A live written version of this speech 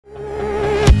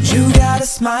You got a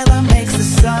smile that makes the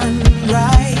sun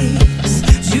rise.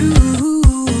 You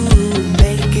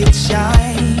make it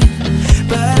shine.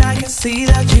 But I can see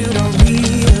that you don't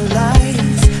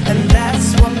realize, and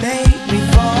that's what made me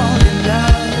fall in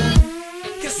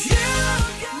love. 'Cause you...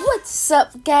 What's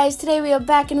up, guys? Today we are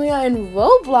back and we are in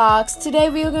Roblox. Today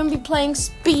we are going to be playing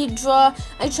Speed Draw.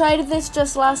 I tried this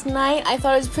just last night. I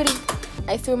thought it was pretty...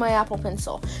 I threw my Apple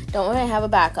Pencil. Don't worry, I have a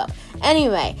backup.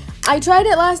 Anyway, I tried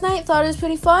it last night, thought it was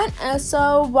pretty fun,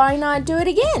 so why not do it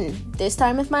again? This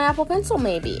time with my Apple Pencil,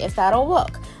 maybe, if that'll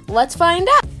work. Let's find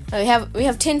out. We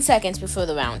have 10 seconds before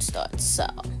the round starts, so.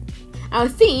 Our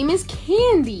theme is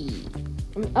candy.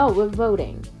 Oh, we're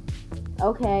voting.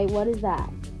 Okay, what is that?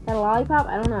 Is that a lollipop?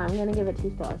 I don't know. I'm gonna give it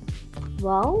 2 stars.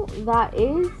 Well, that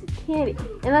is candy.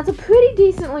 And that's a pretty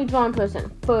decently drawn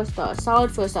person. 4 stars.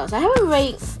 Solid 4 stars. I haven't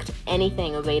ranked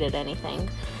anything or rated anything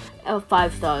of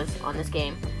 5 stars on this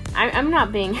game. I'm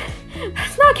not being...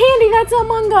 That's not candy. That's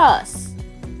Among Us.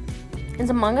 Is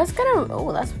Among Us gonna...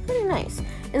 Oh, that's pretty nice.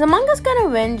 Is Among Us gonna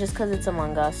win just because it's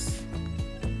Among Us?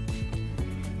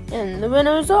 And the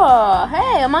winners are...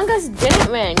 Hey, Among Us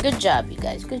didn't win. Good job, you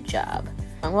guys. Good job.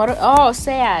 Oh,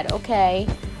 sad. Okay.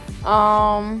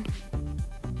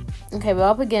 Okay, we're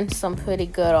up against some pretty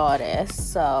good artists,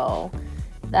 so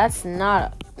that's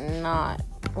not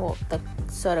well, the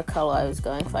sort of color I was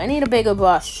going for. I need a bigger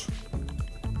brush.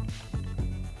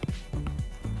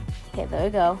 Okay, there we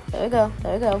go. There we go.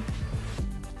 There we go.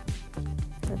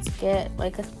 Let's get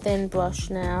like a thin brush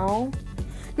now.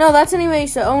 No, that's an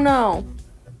eraser. Oh no.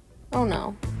 Oh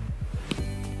no.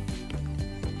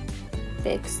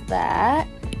 Fix that.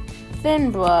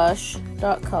 Thin brush.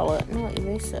 Dark color. No,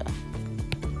 eraser.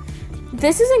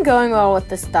 This isn't going well with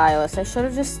the stylus. I should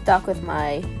have just stuck with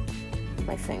my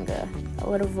finger. That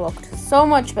would have looked so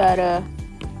much better.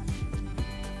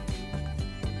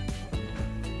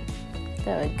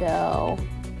 There we go.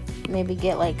 Maybe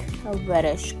get like a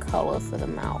reddish color for the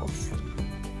mouth.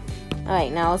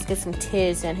 Alright, now let's get some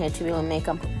tears in here to really make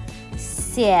them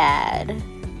sad.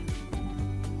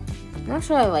 I'm not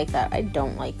sure I like that. I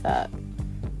don't like that.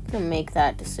 I'm gonna make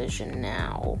that decision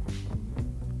now.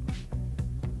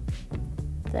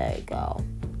 There you go.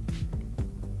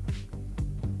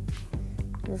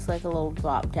 Just like a little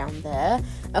drop down there.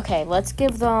 Okay, let's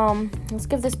give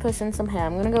this person some hair.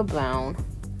 I'm gonna go brown.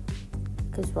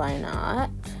 Cause why not?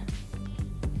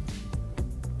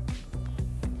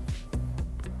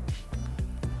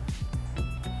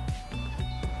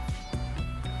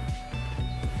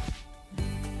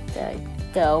 There you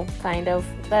go, kind of.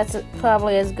 That's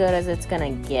probably as good as it's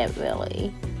gonna get,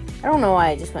 really. I don't know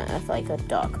why I just went with like a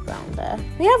dark brown there.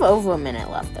 We have over a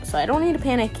minute left though, so I don't need to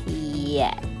panic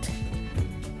yet.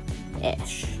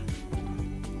 Ish.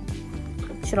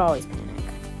 Should always panic.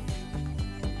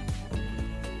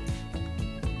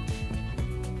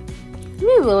 It'd be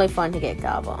really fun to get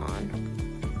Gaba on.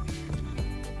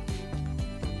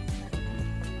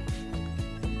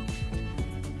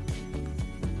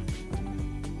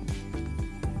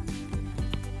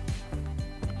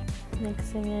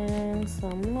 Mixing in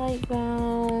some light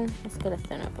brown. Let's get a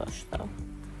thinner brush though.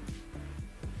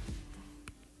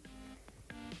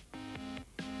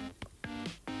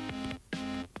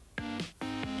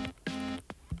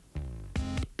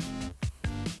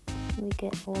 We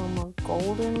get a little more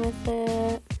golden with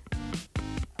it.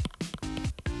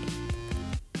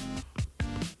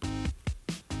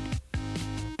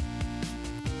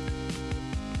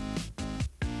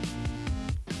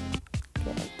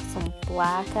 Some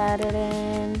black added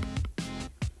in.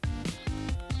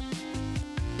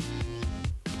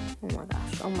 Oh my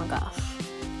gosh, oh my gosh.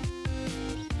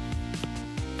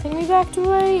 Take me back to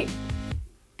white.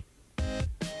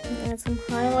 Add some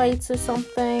highlights or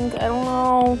something. I don't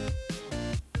know.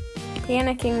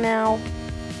 Panicking now.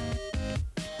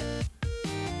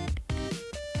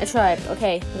 I tried.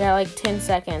 Okay, we got like 10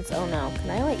 seconds. Oh no. Can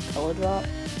I like color drop?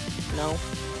 No.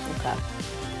 Okay.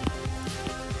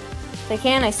 If I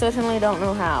can, I certainly don't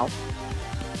know how.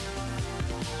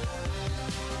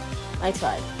 I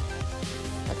tried.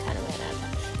 I kind of ran out of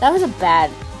time. That was a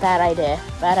bad idea.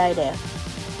 Bad idea.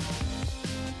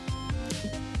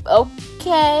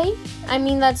 Okay. I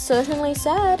mean, that's certainly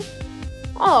sad.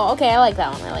 Oh, okay, I like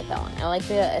that one. I like that one. I like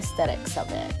the aesthetics of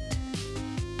it.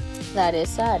 That is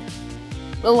sad.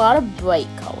 A lot of bright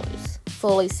colors.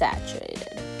 Fully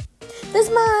saturated. This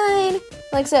is mine!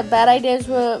 Like I said, bad ideas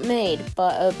were made,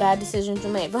 but bad decisions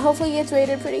were made. But hopefully it gets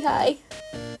rated pretty high.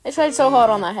 I tried so hard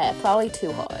on that hair. Probably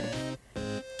too hard.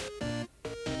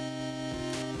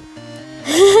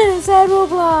 Sad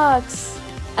Roblox!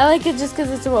 I like it just because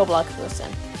it's a Roblox person.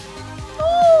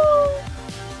 Oh!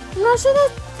 I'm not sure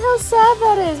how sad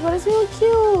that is, but it's really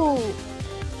cute.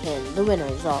 And the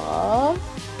winners are...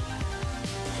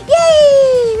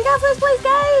 Yay! We got first place,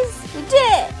 guys! We did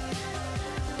it!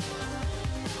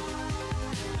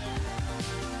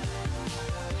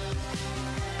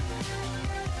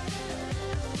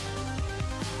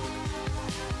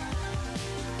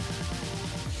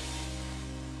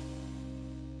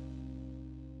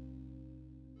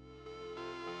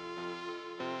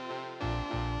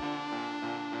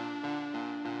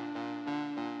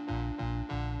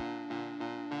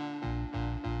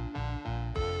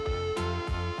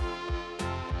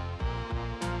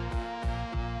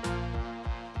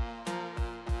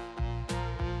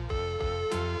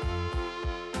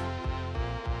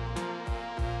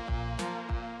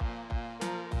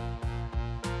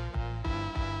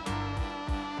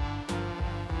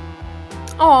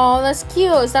 Oh, that's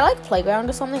cute. Is that like playground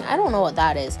or something? I don't know what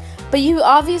that is. But you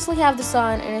obviously have the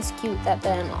sun, and it's cute that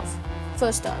they're in love.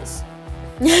 First does.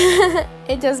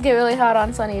 It does get really hot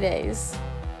on sunny days.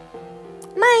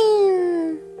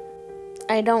 Mine!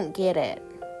 I don't get it.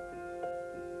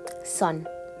 Sun.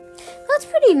 That's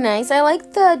pretty nice. I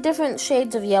like the different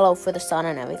shades of yellow for the sun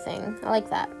and everything. I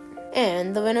like that.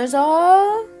 And the winners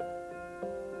are...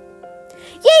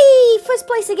 Yay! First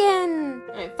place again!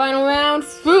 Alright, final round,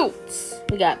 fruits.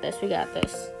 We got this, we got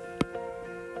this.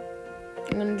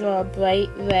 I'm gonna draw a bright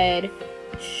red,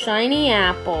 shiny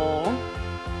apple.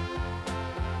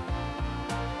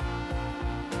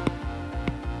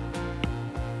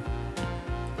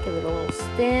 Give it a little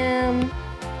stem,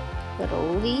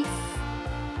 little leaf,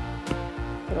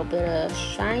 little bit of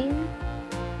shine.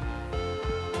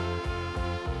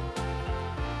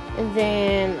 And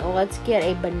then let's get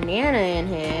a banana in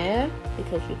here,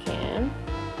 because we can.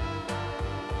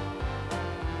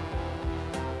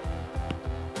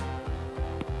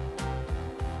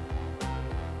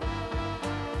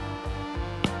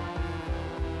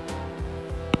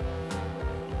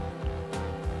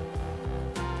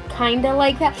 Kinda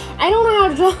like that. I don't know how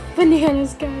to draw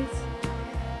bananas, guys.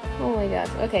 Oh my gosh.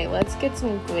 Okay, let's get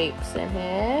some grapes in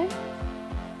here.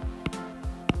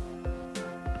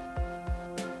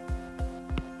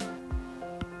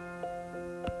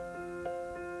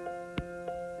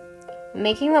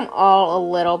 Making them all a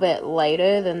little bit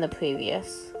lighter than the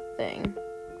previous thing.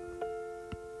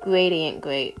 Gradient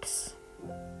grapes.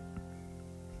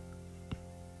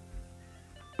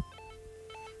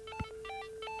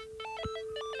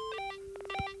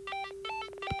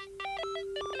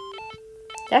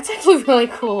 That's actually really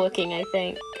cool looking, I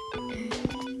think.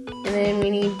 And then we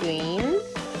need green.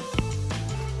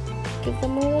 Give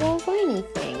them a little viney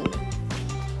thing.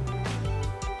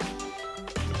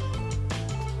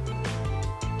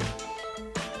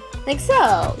 Like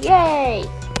so. Yay!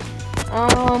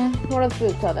 What other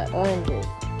fruits are there? Oranges.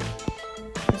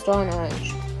 Let's draw an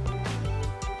orange.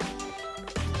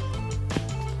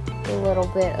 A little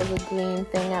bit of a green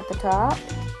thing at the top.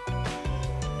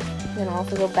 Then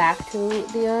also go back to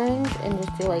the orange and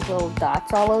just do like little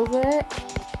dots all over it.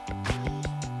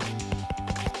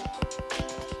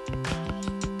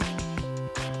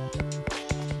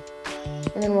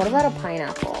 And then what about a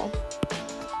pineapple?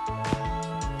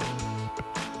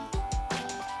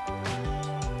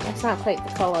 That's not quite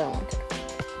the color I wanted.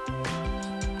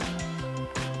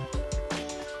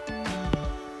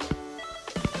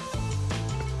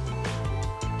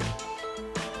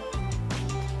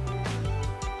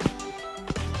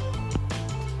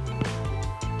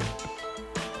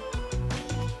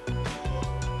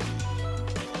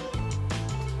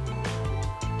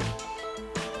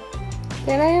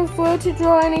 Then I am free to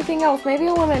draw anything else. Maybe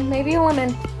a lemon. Maybe a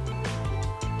lemon.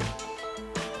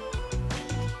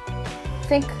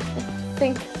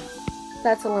 Think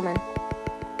that's a lemon.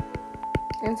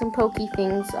 And some pokey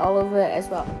things all over it as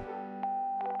well.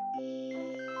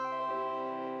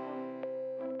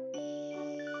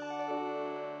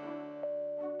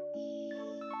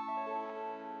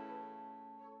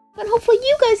 And hopefully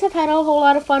you guys have had a whole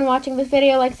lot of fun watching this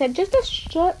video. Like I said, just a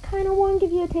short kind of one,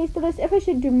 give you a taste of this. If I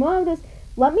should do more of this,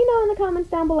 let me know in the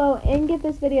comments down below and give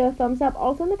this video a thumbs up.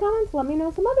 Also in the comments, let me know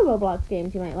some other Roblox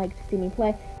games you might like to see me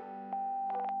play.